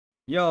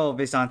Yo,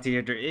 Vinson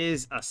here. There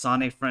is a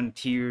Sonic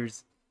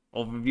Frontiers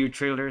overview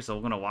trailer, so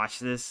we're gonna watch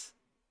this.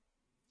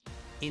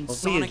 In Hopefully it's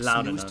Sonic's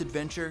loud newest enough.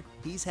 adventure,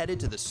 he's headed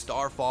to the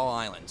Starfall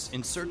Islands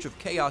in search of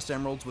Chaos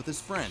Emeralds with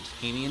his friend,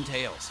 Amy and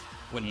Tails,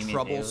 when Amy and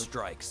trouble Tails.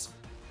 strikes,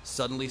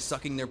 suddenly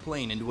sucking their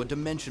plane into a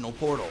dimensional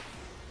portal.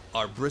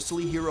 Our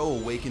bristly hero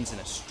awakens in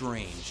a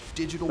strange,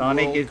 digital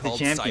Sonic world is the called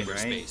champion,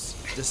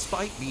 cyberspace.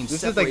 Despite being This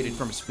is separated like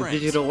from his the friends,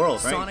 digital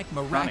world, right? Sonic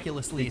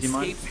miraculously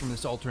Digimon. escapes from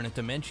this alternate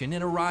dimension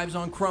and arrives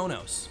on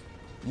Kronos.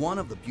 one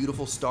of the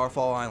beautiful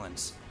Starfall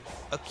Islands,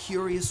 a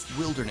curious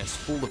wilderness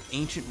full of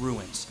ancient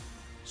ruins,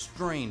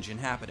 strange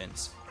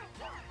inhabitants,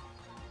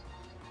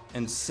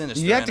 and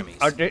sinister You have to- enemies.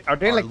 are they Our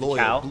like the loyal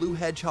cow? Blue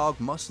Hedgehog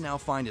must now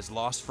find his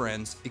lost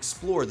friends,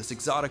 explore this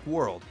exotic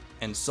world,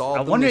 and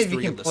solve I the wonder if you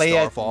mystery can of the play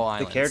as Starfall the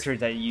Islands. characters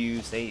that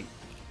you save.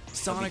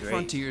 Sonic great.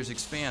 Frontiers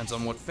expands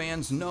on what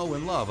fans know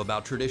and love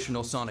about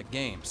traditional Sonic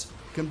games,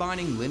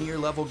 combining linear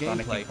level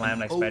Sonic can gameplay climb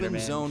and like open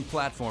Spider-Man. zone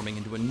platforming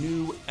into a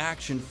new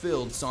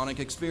action-filled Sonic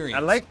experience.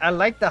 I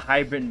like the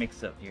hybrid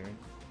mix-up here.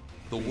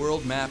 The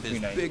world map is Pretty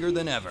nice. bigger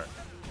than ever,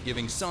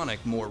 giving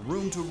Sonic more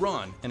room to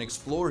run and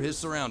explore his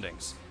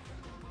surroundings.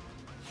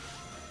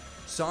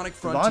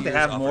 Sonic long as they Frontiers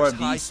have more offers of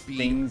these high-speed,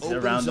 things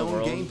around the open-zone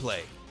world. gameplay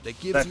that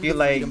gives I you feel the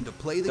like freedom to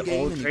play the the game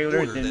old in the trailer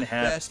order didn't that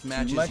have best too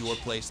matches much. your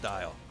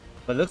playstyle.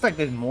 But it looks like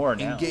there's more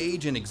now.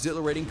 Engage in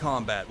exhilarating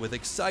combat with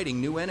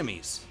exciting new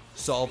enemies,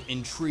 solve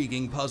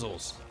intriguing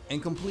puzzles,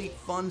 and complete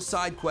fun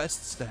side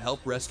quests to help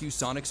rescue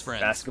Sonic's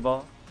friends.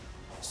 Basketball.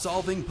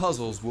 Solving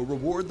puzzles will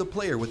reward the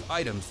player with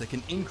items that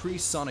can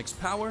increase Sonic's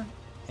power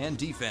and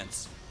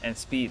defense, And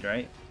speed,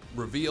 right?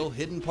 reveal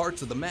hidden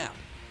parts of the map,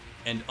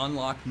 and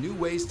unlock new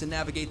ways to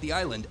navigate the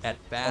island at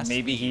Or fast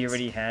maybe he speeds.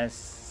 already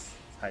has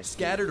high speed.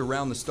 Scattered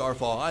around the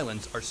Starfall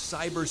Islands are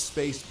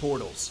cyberspace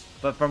portals.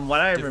 But from what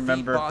I Defeat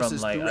remember from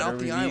bosses like throughout other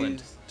the island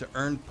reviews, to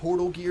earn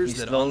portal gears you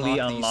that slowly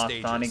unlock these unlock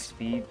stages. Sonic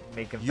speed,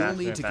 make him You'll faster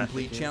need and to faster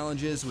complete too.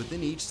 challenges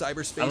within each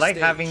cyberspace I like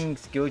stage having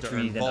skill to trees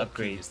earn and vault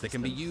upgrades keys that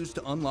can be systems. used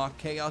to unlock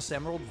Chaos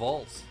Emerald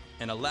vaults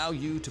and allow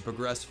you to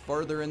progress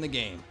further in the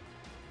game.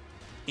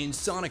 In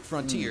Sonic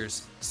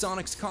Frontiers,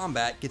 Sonic's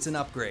combat gets an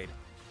upgrade,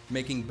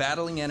 making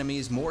battling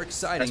enemies more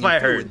exciting That's what I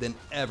and fluid heard. than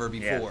ever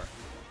Yeah. before.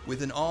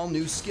 With an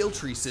all-new skill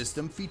tree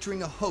system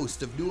featuring a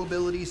host of new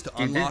abilities to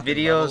Dude, this unlock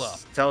video and level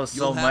up, tells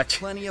you'll so have much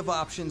plenty of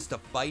options to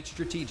fight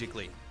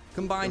strategically,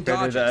 combine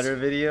compared to dodges, the other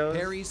videos.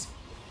 parries,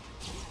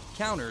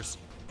 counters,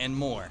 and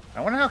more.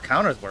 I wonder how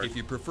counters work. If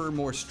you prefer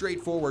more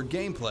straightforward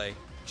gameplay,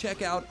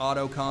 check out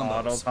Auto Combos,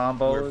 Auto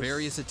combos. where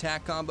various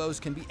attack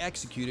combos can be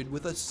executed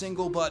with a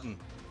single button.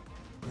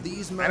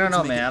 These modes I don't know,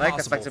 make man. it I like the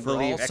possible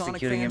flexibility for of all Sonic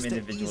executing fans them to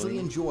individually. easily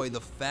enjoy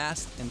the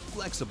fast and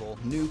flexible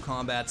new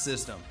combat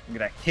system.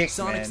 Look at that kick,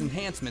 Sonic's man.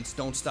 enhancements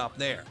don't stop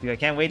there. Dude, I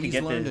can't wait to He's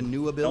get learned this. a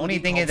new The ability only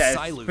thing is called that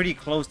it's Silute, pretty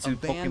close to a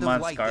band Pokemon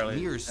of light Scarlet. that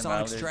mirrors and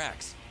Sonic's Violet.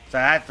 tracks. So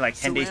I had like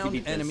 10 days to Surround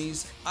beat this.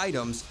 enemies,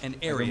 items, and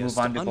we areas move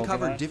to on to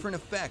uncover Pokemon? different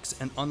effects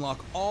and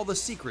unlock all the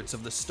secrets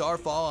of the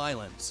Starfall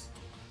Islands.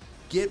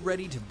 Get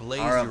ready to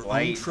blaze Power of your own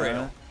Light, trail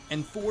huh?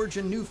 and forge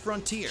a new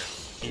frontier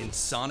in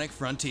Sonic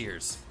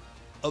Frontiers.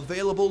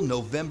 Available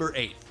November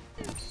 8th.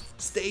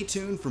 Stay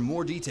tuned for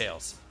more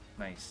details.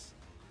 Nice.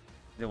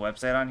 The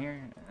website on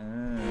here?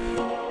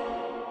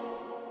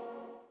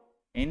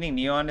 Anything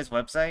new on this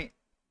website?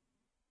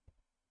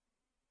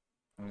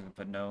 I'm gonna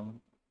put no.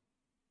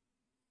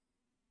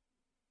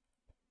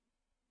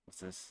 What's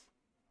this?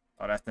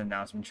 Oh, that's the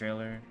announcement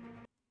trailer.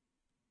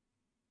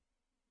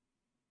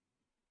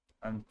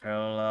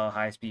 Unparalleled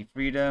high-speed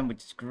freedom,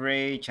 which is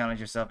great. Challenge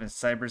yourself in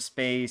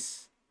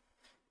cyberspace.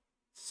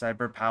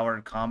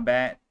 Cyber-powered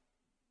combat.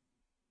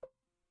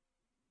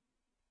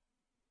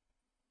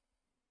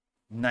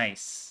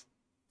 Nice.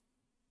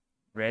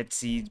 Red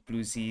seeds,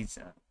 blue seeds.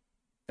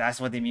 That's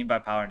what they mean by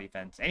power and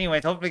defense.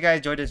 Anyways, hopefully you guys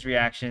enjoyed this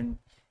reaction.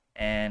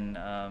 And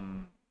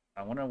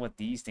I wonder what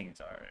these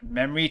things are.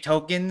 Memory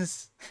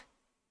tokens.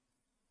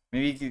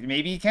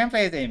 Maybe you can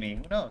play as Amy.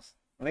 Who knows?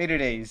 Later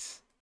days.